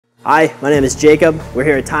Hi, my name is Jacob. We're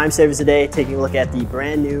here at Time Savers today taking a look at the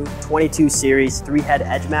brand new 22 Series 3-head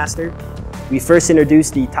EdgeMaster. We first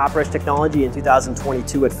introduced the top brush technology in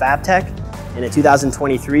 2022 at FabTech, and in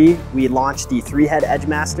 2023 we launched the 3-head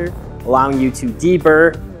EdgeMaster, allowing you to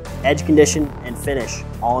deburr, edge condition, and finish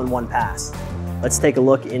all in one pass. Let's take a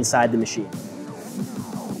look inside the machine.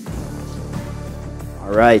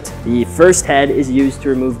 All right, the first head is used to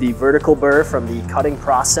remove the vertical burr from the cutting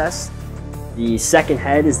process. The second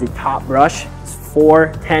head is the top brush. It's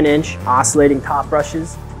 4 10-inch oscillating top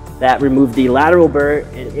brushes that remove the lateral burr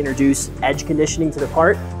and introduce edge conditioning to the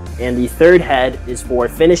part. And the third head is for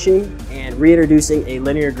finishing and reintroducing a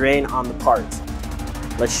linear grain on the part.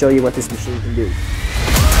 Let's show you what this machine can do.